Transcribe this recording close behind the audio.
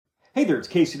Hey there, it's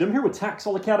Casey Dunn here with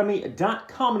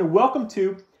TaxSaleAcademy.com, and welcome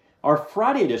to our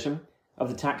Friday edition of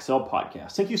the Tax Sale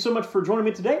Podcast. Thank you so much for joining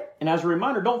me today. And as a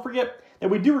reminder, don't forget that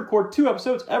we do record 2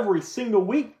 episodes every single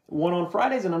week, one on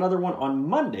Fridays and another one on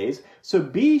Mondays. So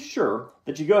be sure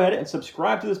that you go ahead and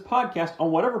subscribe to this podcast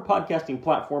on whatever podcasting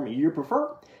platform you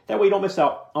prefer. That way you don't miss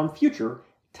out on future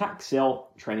tax sale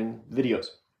training videos.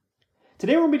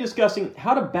 Today we're going to be discussing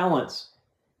how to balance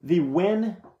the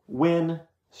win-win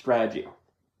strategy.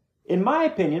 In my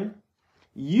opinion,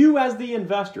 you as the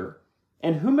investor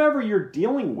and whomever you're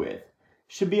dealing with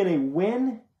should be in a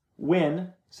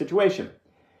win-win situation.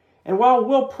 And while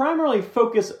we'll primarily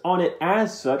focus on it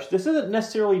as such, this isn't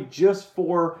necessarily just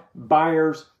for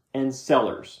buyers and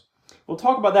sellers. We'll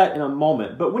talk about that in a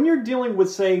moment. But when you're dealing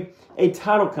with, say, a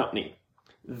title company,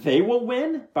 they will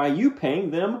win by you paying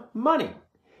them money.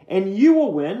 And you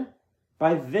will win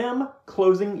by them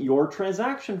closing your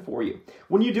transaction for you.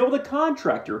 When you deal with a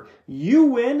contractor, you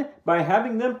win by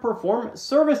having them perform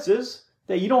services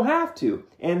that you don't have to,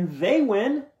 and they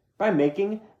win by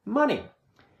making money.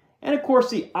 And of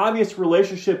course, the obvious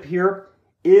relationship here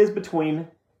is between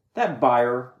that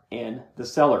buyer and the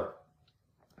seller.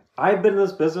 I've been in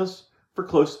this business for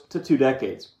close to 2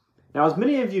 decades. Now, as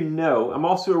many of you know, I'm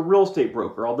also a real estate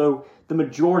broker, although the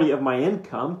majority of my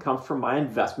income comes from my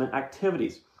investment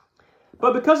activities.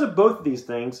 But because of both of these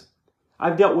things,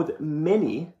 I've dealt with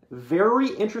many very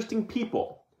interesting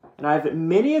people. And I have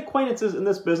many acquaintances in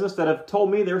this business that have told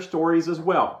me their stories as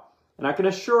well. And I can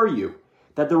assure you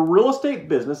that the real estate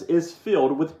business is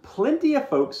filled with plenty of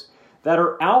folks that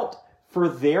are out for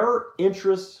their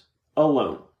interests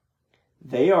alone.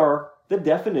 They are the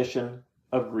definition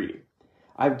of greedy.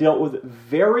 I've dealt with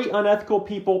very unethical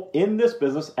people in this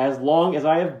business as long as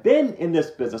I have been in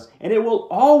this business, and it will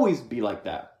always be like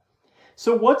that.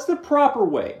 So what's the proper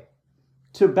way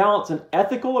to balance an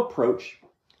ethical approach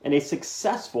and a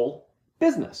successful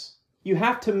business? You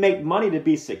have to make money to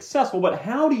be successful, but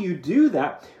how do you do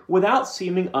that without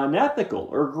seeming unethical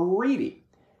or greedy?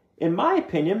 In my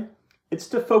opinion, it's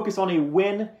to focus on a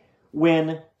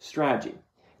win-win strategy.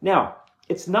 Now,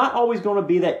 it's not always going to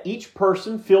be that each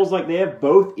person feels like they have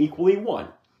both equally won.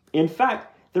 In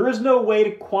fact, there is no way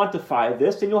to quantify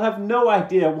this, and you'll have no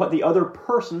idea what the other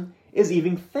person is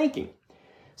even thinking.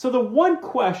 So the one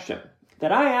question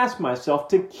that I ask myself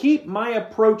to keep my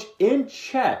approach in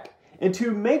check and to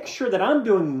make sure that I'm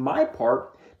doing my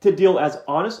part to deal as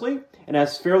honestly and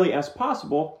as fairly as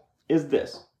possible is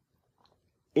this.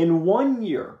 In 1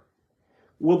 year,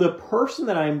 will the person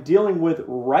that I'm dealing with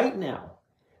right now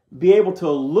be able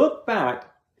to look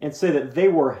back and say that they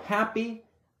were happy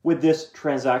with this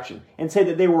transaction and say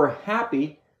that they were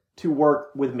happy to work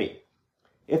with me?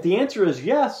 If the answer is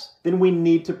yes, then we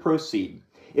need to proceed.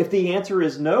 If the answer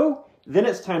is no, then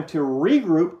it's time to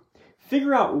regroup,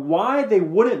 figure out why they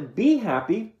wouldn't be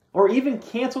happy, or even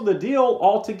cancel the deal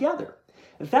altogether.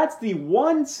 That's the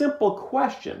one simple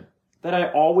question that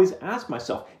I always ask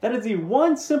myself. That is the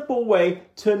one simple way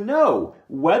to know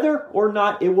whether or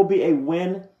not it will be a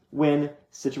win-win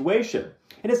situation.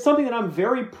 And it's something that I'm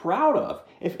very proud of.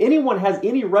 If anyone has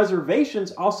any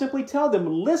reservations, I'll simply tell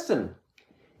them, listen,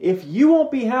 if you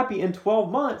won't be happy in 12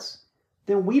 months,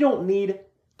 then we don't need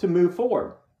to move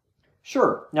forward.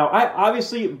 Sure. Now, I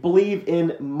obviously believe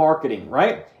in marketing,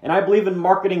 right? And I believe in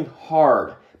marketing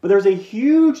hard. But there's a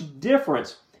huge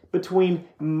difference between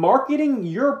marketing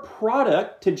your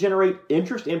product to generate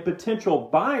interest in potential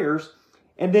buyers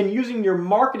and then using your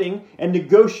marketing and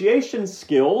negotiation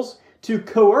skills to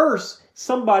coerce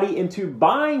somebody into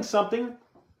buying something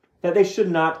that they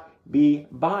should not be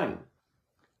buying.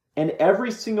 And every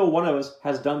single one of us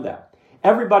has done that.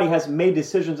 Everybody has made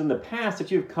decisions in the past that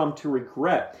you've come to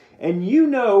regret. And you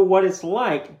know what it's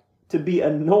like to be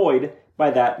annoyed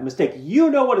by that mistake. You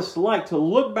know what it's like to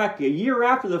look back a year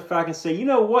after the fact and say, you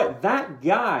know what, that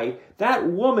guy, that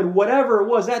woman, whatever it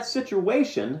was, that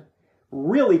situation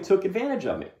really took advantage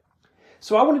of me.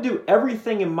 So I want to do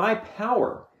everything in my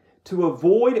power to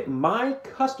avoid my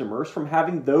customers from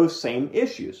having those same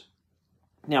issues.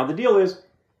 Now, the deal is,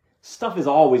 stuff is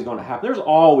always going to happen. There's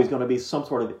always going to be some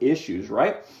sort of issues,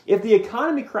 right? If the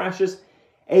economy crashes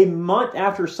a month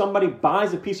after somebody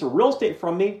buys a piece of real estate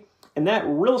from me and that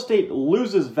real estate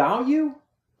loses value,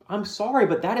 I'm sorry,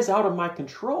 but that is out of my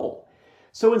control.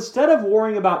 So instead of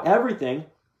worrying about everything,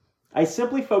 I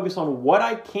simply focus on what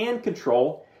I can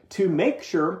control to make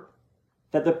sure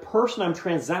that the person I'm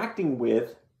transacting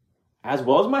with, as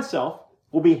well as myself,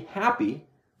 will be happy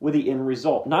with the end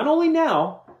result. Not only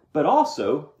now, but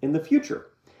also in the future.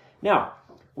 Now,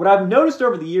 what I've noticed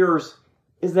over the years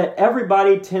is that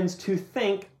everybody tends to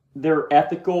think they're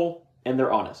ethical and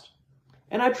they're honest.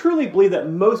 And I truly believe that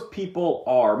most people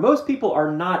are. Most people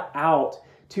are not out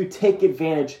to take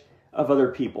advantage of other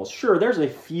people. Sure, there's a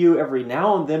few every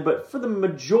now and then, but for the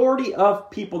majority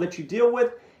of people that you deal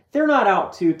with, they're not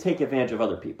out to take advantage of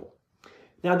other people.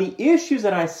 Now, the issues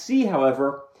that I see,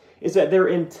 however, is that their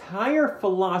entire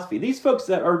philosophy, these folks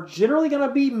that are generally going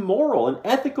to be moral and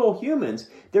ethical humans,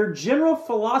 their general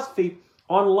philosophy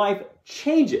on life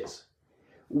changes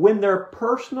when their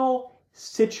personal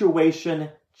situation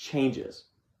changes.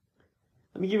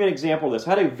 Let me give you an example of this.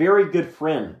 I had a very good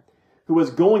friend who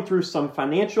was going through some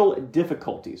financial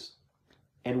difficulties.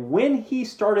 And when he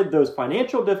started those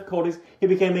financial difficulties, he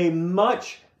became a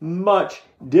much, much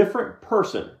different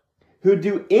person who'd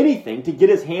do anything to get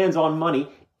his hands on money,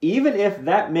 even if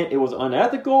that meant it was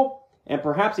unethical and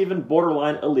perhaps even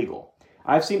borderline illegal.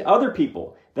 I've seen other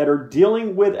people that are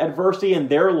dealing with adversity in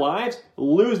their lives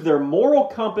lose their moral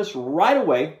compass right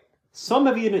away. Some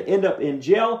have even ended up in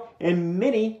jail, and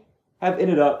many have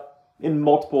ended up in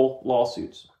multiple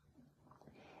lawsuits.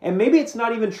 And maybe it's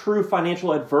not even true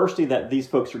financial adversity that these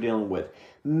folks are dealing with.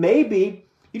 Maybe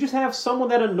you just have someone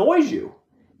that annoys you.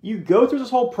 You go through this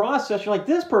whole process, you're like,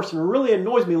 this person really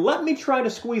annoys me. Let me try to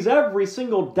squeeze every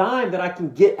single dime that I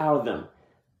can get out of them.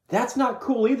 That's not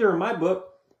cool either in my book.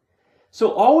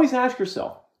 So always ask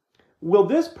yourself, will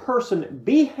this person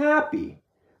be happy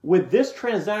with this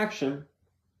transaction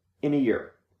in a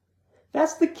year?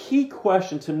 That's the key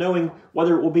question to knowing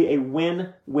whether it will be a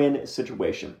win-win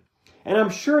situation. And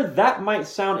I'm sure that might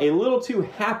sound a little too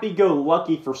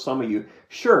happy-go-lucky for some of you.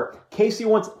 Sure, Casey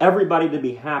wants everybody to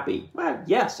be happy. Well,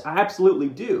 yes, I absolutely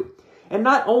do. And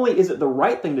not only is it the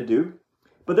right thing to do,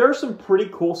 but there are some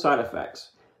pretty cool side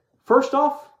effects. First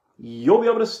off, you'll be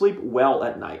able to sleep well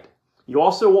at night. You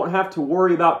also won't have to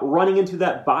worry about running into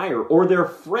that buyer or their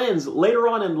friends later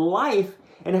on in life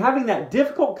and having that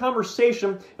difficult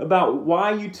conversation about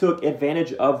why you took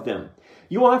advantage of them.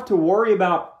 You won't have to worry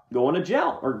about going to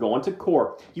jail or going to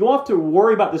court. You won't have to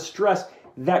worry about the stress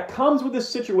that comes with this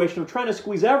situation of trying to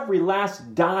squeeze every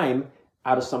last dime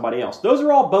out of somebody else. Those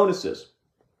are all bonuses.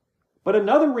 But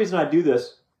another reason I do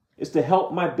this is to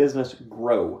help my business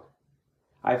grow.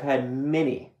 I've had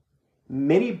many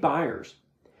buyers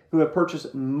who have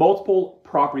purchased multiple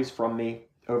properties from me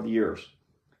over the years.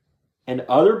 And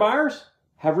other buyers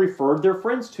have referred their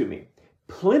friends to me.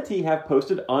 Plenty have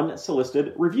posted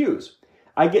unsolicited reviews.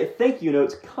 I get thank you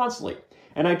notes constantly.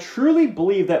 And I truly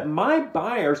believe that my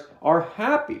buyers are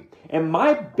happy and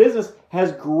my business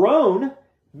has grown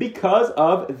because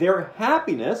of their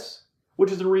happiness,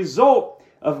 which is a result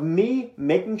of me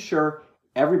making sure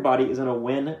everybody is in a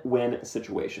win-win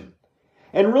situation.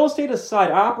 And real estate aside,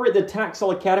 I operate the Tax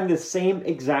Sale Academy the same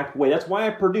exact way. That's why I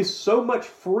produce so much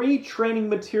free training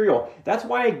material. That's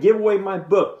why I give away my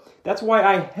book. That's why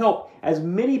I help as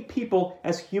many people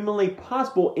as humanly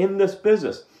possible in this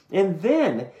business. And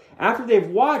then, after they've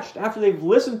watched, after they've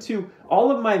listened to all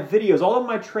of my videos, all of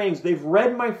my trainings, they've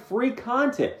read my free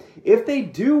content. If they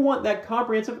do want that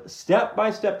comprehensive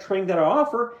step-by-step training that I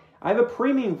offer, I have a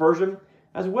premium version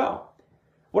as well.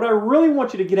 What I really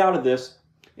want you to get out of this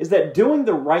is that doing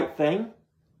the right thing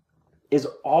is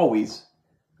always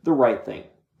the right thing.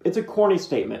 It's a corny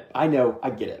statement. I know,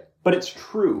 I get it. But it's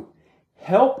true.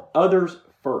 Help others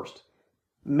first.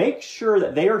 Make sure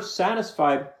that they are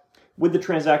satisfied with the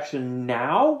transaction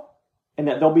now and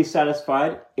that they'll be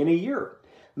satisfied in a year.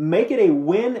 Make it a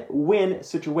win-win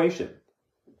situation.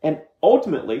 And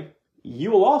ultimately,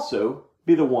 you will also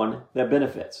be the one that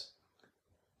benefits.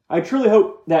 I truly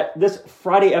hope that this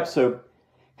Friday episode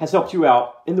has helped you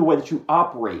out in the way that you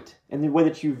operate and the way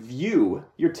that you view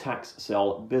your tax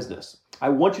sale business. I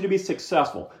want you to be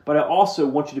successful, but I also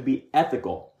want you to be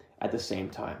ethical at the same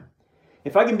time.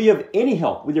 If I can be of any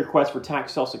help with your quest for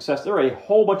tax sale success, there are a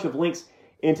whole bunch of links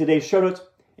in today's show notes,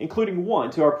 including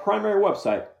one to our primary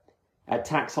website at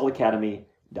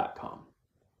taxsaleacademy.com.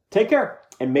 Take care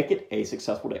and make it a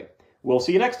successful day. We'll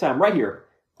see you next time right here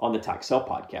on the Tax Sale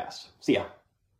Podcast. See ya.